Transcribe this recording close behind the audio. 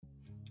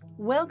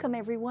Welcome,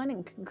 everyone,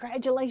 and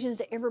congratulations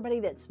to everybody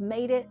that's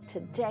made it to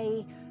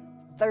day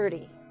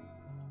 30.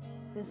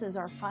 This is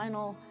our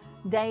final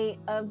day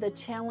of the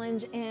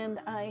challenge, and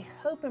I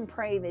hope and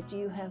pray that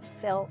you have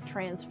felt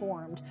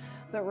transformed.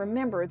 But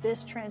remember,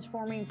 this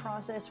transforming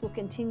process will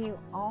continue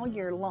all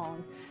year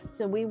long,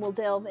 so we will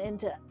delve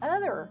into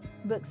other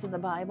books of the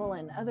Bible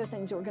and other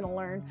things that we're going to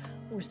learn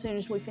as soon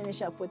as we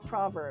finish up with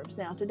Proverbs.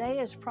 Now, today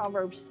is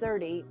Proverbs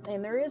 30,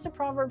 and there is a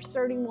Proverbs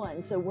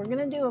 31, so we're going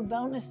to do a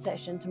bonus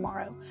session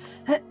tomorrow.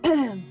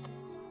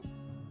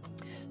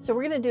 So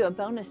we're going to do a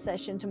bonus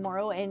session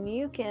tomorrow, and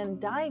you can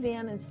dive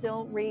in and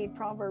still read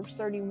Proverbs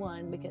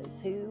 31, because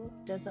who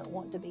doesn't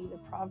want to be the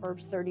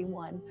Proverbs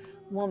 31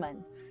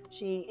 woman?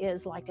 She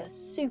is like a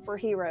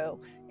superhero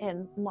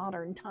in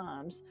modern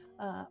times,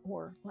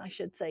 or I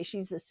should say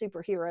she's the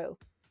superhero,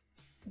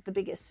 the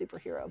biggest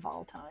superhero of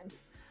all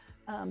times.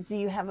 Do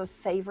you have a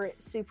favorite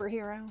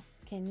superhero?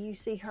 Can you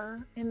see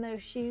her in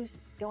those shoes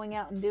going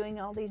out and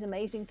doing all these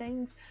amazing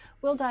things?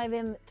 We'll dive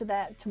into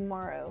that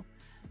tomorrow.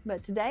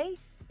 But today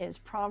is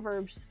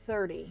Proverbs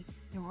 30,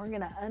 and we're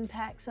going to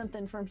unpack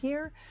something from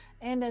here.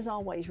 And as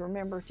always,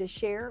 remember to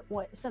share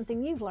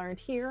something you've learned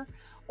here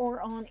or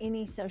on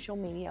any social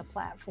media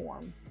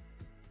platform,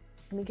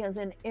 because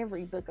in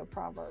every book of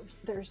Proverbs,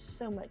 there's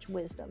so much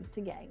wisdom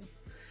to gain.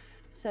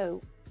 So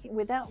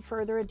without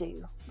further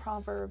ado,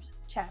 Proverbs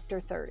chapter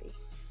 30.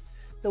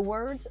 The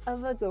words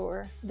of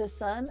Agur, the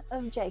son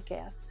of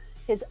Jacob,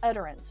 his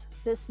utterance.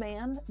 This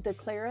man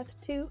declareth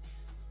to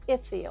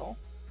Ithiel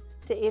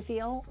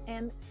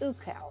and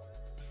Ukal.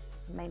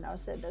 I may not have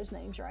said those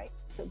names right,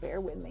 so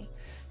bear with me.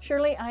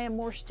 Surely I am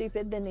more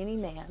stupid than any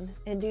man,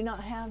 and do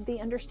not have the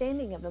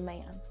understanding of a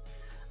man.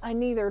 I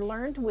neither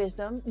learned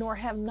wisdom, nor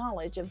have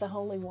knowledge of the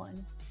Holy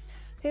One.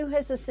 Who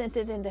has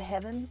ascended into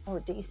heaven,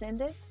 or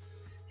descended?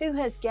 Who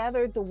has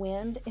gathered the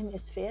wind in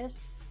his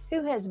fist?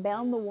 Who has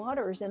bound the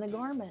waters in a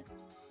garment?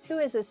 Who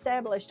has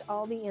established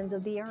all the ends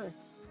of the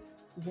earth?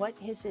 What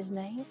is his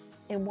name?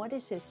 And what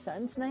is his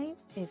son's name,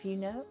 if you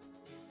know?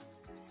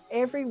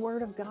 Every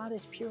word of God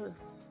is pure.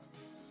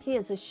 He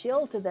is a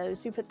shield to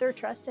those who put their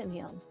trust in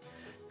him.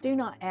 Do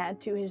not add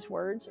to his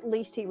words,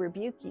 lest he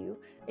rebuke you,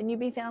 and you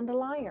be found a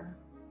liar.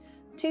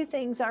 2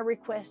 things I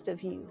request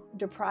of you.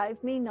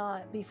 Deprive me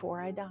not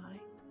before I die.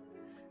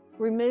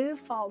 Remove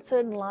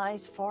falsehood and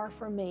lies far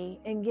from me,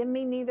 and give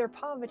me neither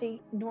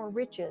poverty nor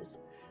riches.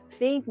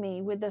 Feed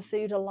me with the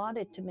food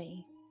allotted to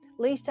me,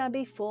 lest I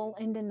be full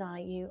and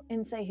deny you,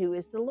 and say, who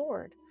is the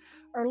Lord?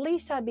 Or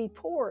lest I be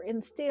poor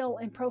and steal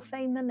and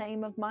profane the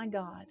name of my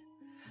God.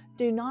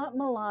 Do not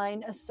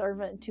malign a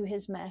servant to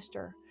his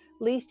master,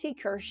 lest he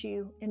curse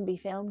you and be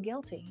found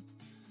guilty.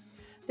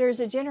 There is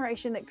a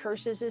generation that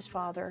curses his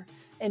father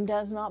and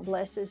does not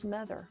bless his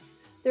mother.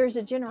 There is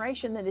a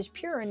generation that is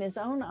pure in his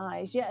own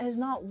eyes, yet has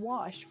not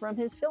washed from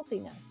his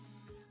filthiness.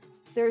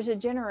 There is a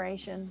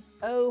generation,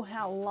 oh,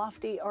 how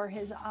lofty are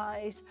his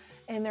eyes,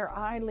 and their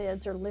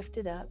eyelids are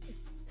lifted up.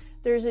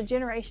 There is a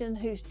generation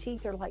whose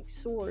teeth are like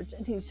swords,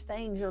 and whose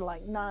fangs are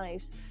like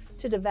knives,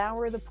 to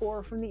devour the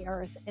poor from the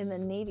earth and the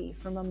needy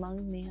from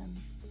among men.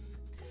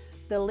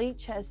 The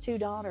leech has 2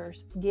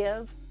 daughters,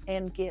 give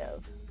and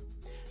give.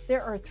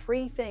 There are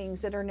 3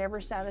 things that are never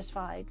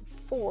satisfied,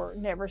 4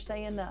 never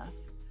say enough: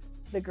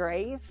 the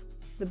grave,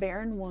 the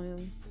barren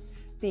womb,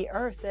 the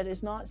earth that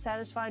is not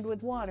satisfied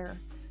with water,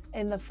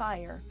 and the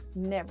fire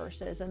never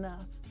says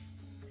enough.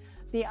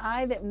 The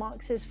eye that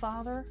mocks his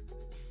father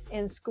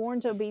and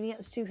scorns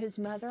obedience to his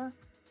mother,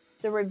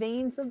 the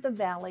ravines of the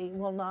valley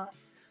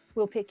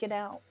will pick it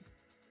out,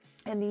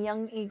 and the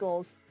young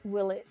eagles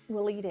will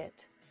eat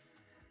it.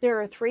 There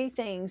are 3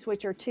 things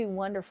which are too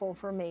wonderful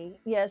for me,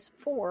 yes,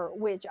 4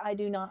 which I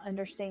do not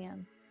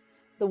understand: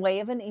 the way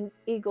of an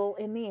eagle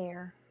in the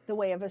air, the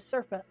way of a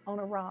serpent on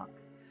a rock,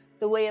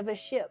 the way of a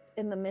ship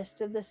in the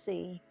midst of the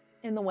sea,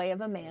 and the way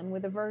of a man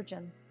with a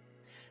virgin.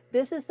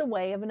 This is the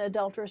way of an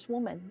adulterous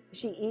woman.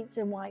 She eats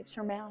and wipes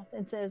her mouth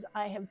and says,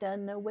 I have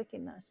done no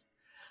wickedness.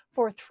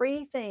 For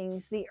 3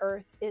 things the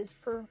earth is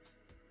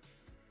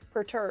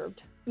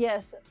perturbed.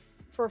 Yes,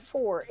 for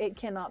 4 it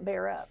cannot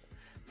bear up.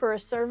 For a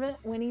servant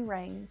when he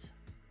reigns,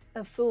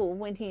 a fool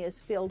when he is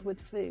filled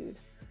with food,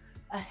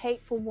 a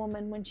hateful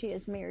woman when she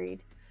is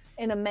married,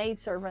 and a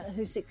maidservant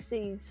who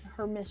succeeds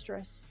her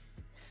mistress.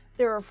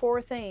 There are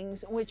 4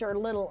 things which are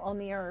little on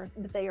the earth,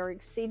 but they are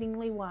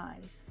exceedingly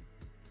wise.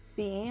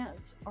 The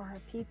ants are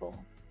a people,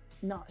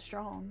 not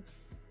strong,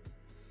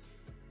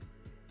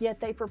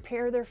 yet they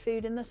prepare their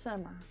food in the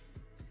summer.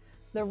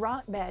 The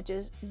rock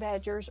badgers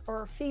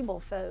are feeble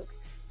folk,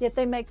 yet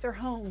they make their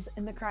homes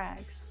in the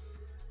crags.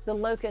 The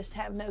locusts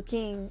have no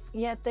king,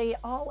 yet they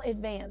all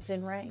advance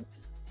in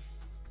ranks.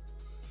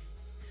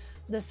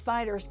 The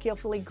spider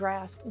skillfully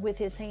grasps with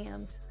his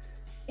hands,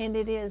 and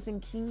it is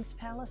in kings'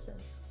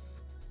 palaces.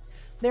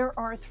 There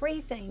are 3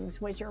 things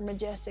which are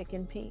majestic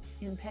in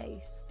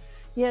pace,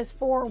 yes,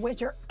 4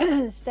 which are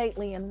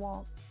stately in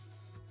walk.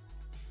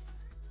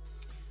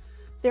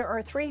 There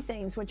are 3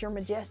 things which are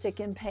majestic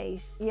in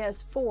pace,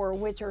 yes, 4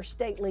 which are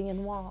stately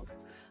in walk: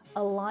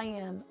 a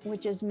lion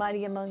which is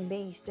mighty among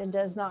beasts and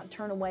does not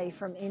turn away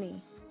from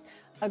any,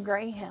 a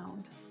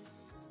greyhound,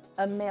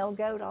 a male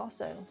goat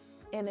also,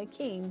 and a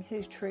king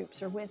whose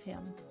troops are with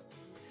him.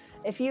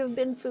 If you have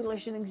been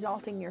foolish in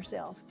exalting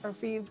yourself, or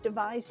if you've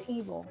devised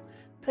evil,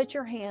 put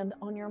your hand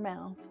on your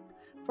mouth.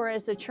 For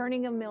as the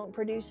churning of milk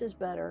produces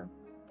butter,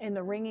 and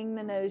the wringing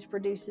the nose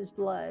produces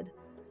blood,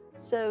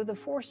 so the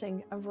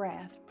forcing of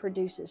wrath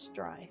produces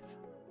strife.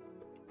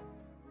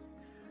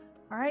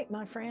 All right,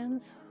 my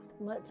friends,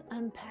 let's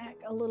unpack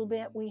a little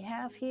bit we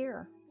have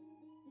here.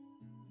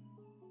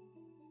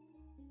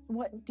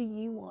 What do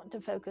you want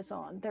to focus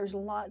on? There's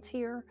lots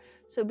here,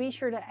 so be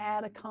sure to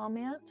add a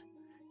comment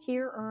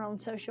here or on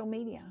social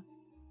media.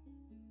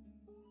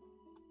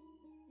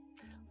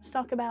 Let's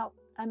talk about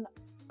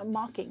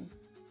mocking.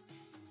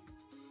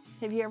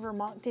 Have you ever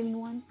mocked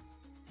anyone?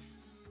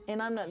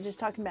 And I'm not just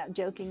talking about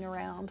joking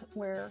around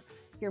where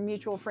you're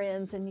mutual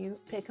friends and you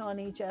pick on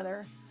each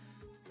other,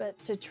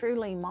 but to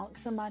truly mock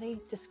somebody,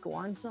 to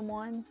scorn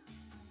someone,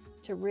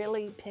 to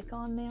really pick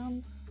on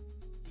them,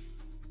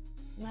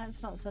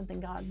 that's not something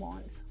God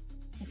wants.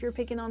 If you're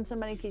picking on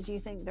somebody because you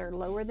think they're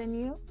lower than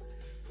you,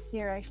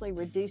 you're actually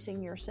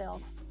reducing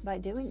yourself by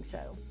doing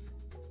so.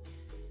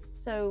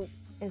 So,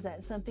 is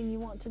that something you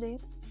want to do?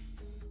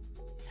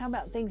 How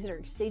about things that are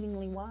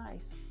exceedingly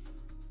wise?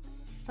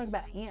 Let's talk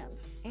about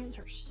ants. Ants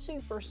are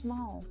super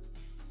small.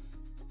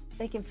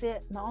 They can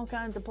fit in all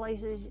kinds of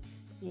places.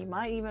 You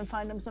might even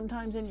find them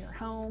sometimes in your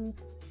home.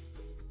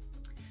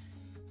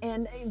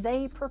 And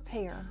they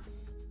prepare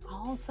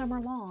all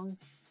summer long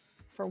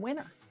for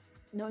winter,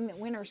 knowing that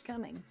winter's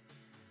coming,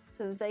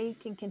 so that they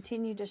can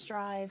continue to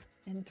strive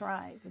and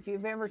thrive. If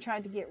you've ever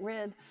tried to get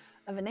rid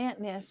of an ant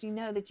nest, you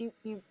know that you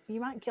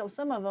might kill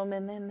some of them,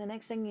 and then the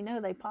next thing you know,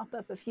 they pop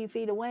up a few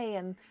feet away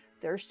and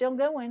they're still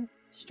going,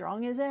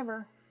 strong as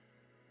ever,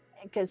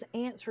 because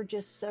ants are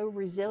just so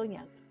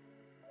resilient.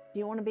 Do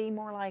you want to be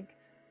more like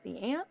the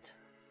ant,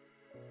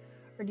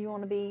 or do you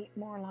want to be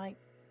more like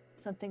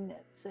something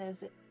that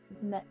says it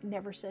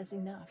never says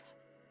enough?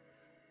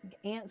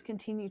 Ants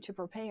continue to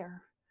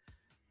prepare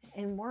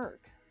and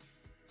work.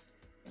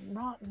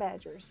 Rock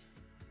badgers,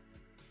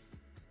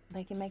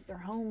 they can make their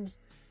homes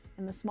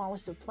in the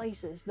smallest of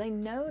places. They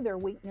know their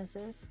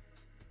weaknesses,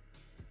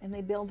 and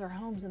they build their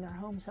homes, and their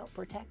homes help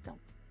protect them.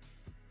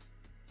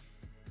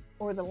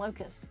 Or the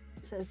locust,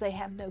 it says they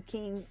have no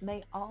king.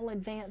 They all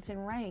advance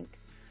in rank.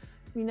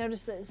 You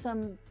notice that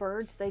some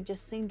birds, they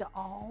just seem to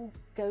all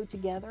go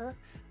together.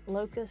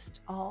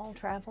 Locusts all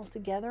travel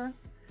together.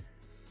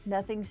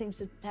 Nothing seems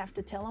to have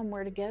to tell them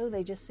where to go.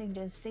 They just seem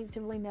to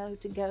instinctively know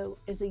to go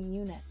as a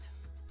unit.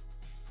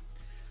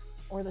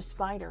 Or the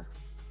spider.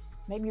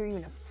 Maybe you're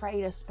even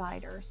afraid of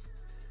spiders.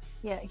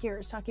 Yeah, here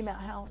it's talking about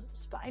how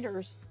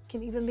spiders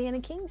can even be in a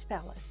king's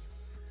palace.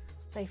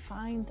 They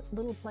find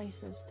little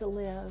places to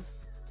live,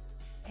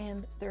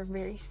 and they're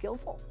very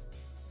skillful.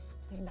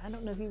 And I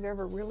don't know if you've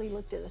ever really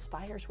looked at a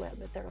spider's web,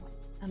 but they're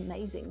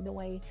amazing the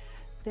way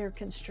they're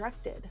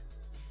constructed.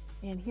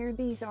 And here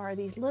these are,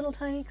 these little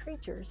tiny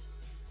creatures,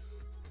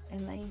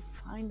 and they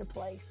find a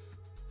place,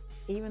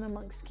 even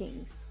amongst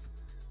kings,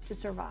 to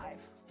survive.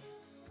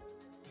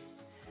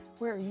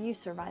 Where are you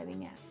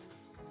surviving at?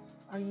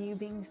 Are you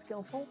being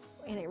skillful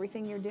in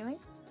everything you're doing?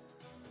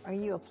 Are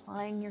you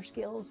applying your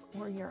skills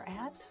where you're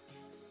at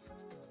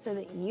so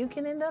that you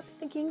can end up at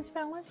the king's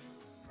palace?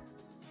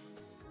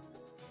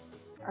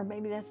 Or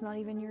maybe that's not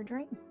even your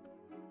dream.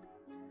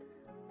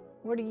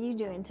 What are you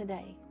doing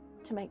today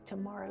to make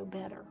tomorrow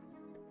better?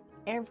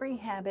 Every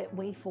habit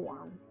we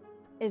form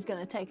is going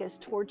to take us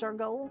towards our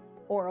goal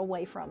or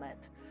away from it.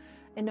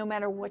 And no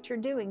matter what you're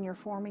doing, you're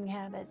forming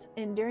habits.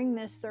 And during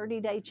this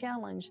 30-day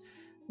challenge,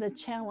 the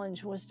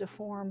challenge was to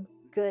form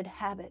good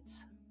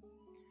habits.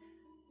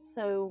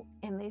 So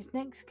in these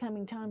next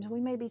coming times, we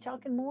may be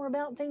talking more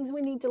about things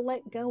we need to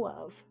let go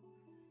of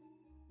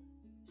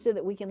so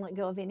that we can let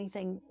go of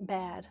anything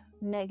bad,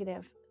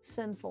 negative,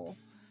 sinful,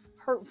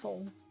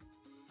 hurtful,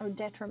 or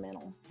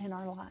detrimental in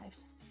our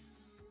lives.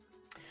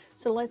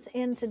 So let's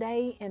end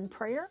today in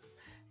prayer,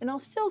 and I'll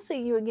still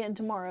see you again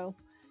tomorrow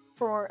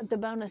for the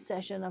bonus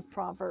session of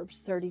Proverbs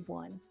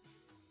 31.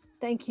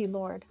 Thank you,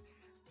 Lord,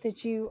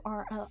 that you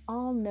are an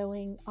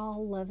all-knowing,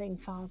 all-loving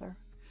Father.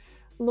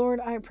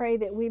 Lord, I pray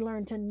that we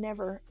learn to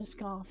never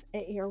scoff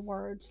at your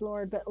words,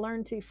 Lord, but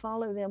learn to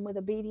follow them with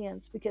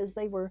obedience because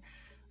they were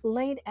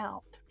laid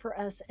out for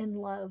us in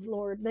love,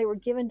 Lord. They were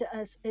given to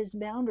us as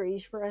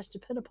boundaries for us to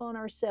put upon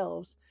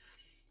ourselves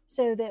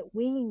so that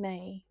we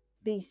may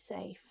be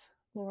safe,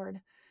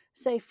 Lord,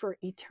 safe for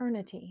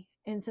eternity,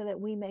 and so that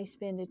we may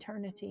spend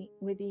eternity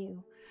with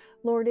you.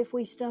 Lord, if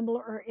we stumble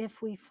or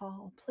if we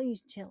fall,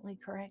 please gently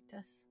correct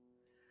us.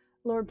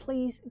 Lord,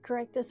 please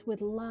correct us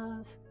with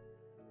love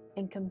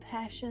and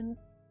compassion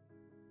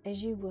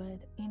as you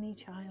would any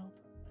child.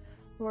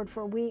 Lord,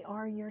 for we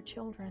are your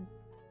children,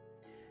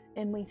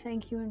 and we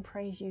thank you and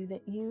praise you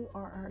that you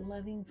are our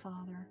loving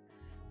Father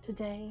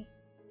today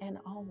and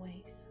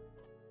always.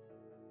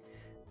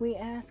 We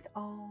ask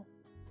all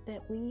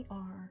that we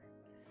are,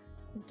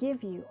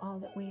 give you all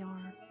that we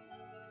are,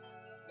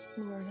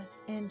 Lord,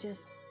 and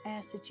just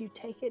ask that you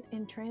take it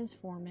and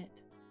transform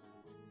it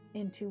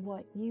into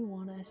what you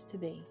want us to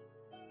be.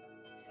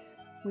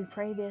 We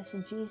pray this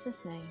in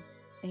Jesus' name.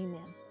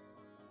 Amen.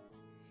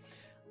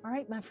 All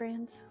right, my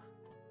friends,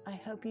 I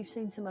hope you've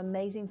seen some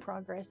amazing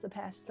progress the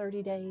past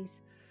 30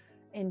 days.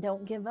 And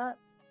don't give up.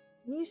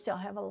 You still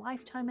have a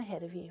lifetime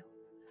ahead of you.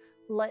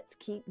 Let's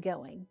keep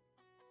going.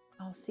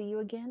 I'll see you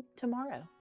again tomorrow.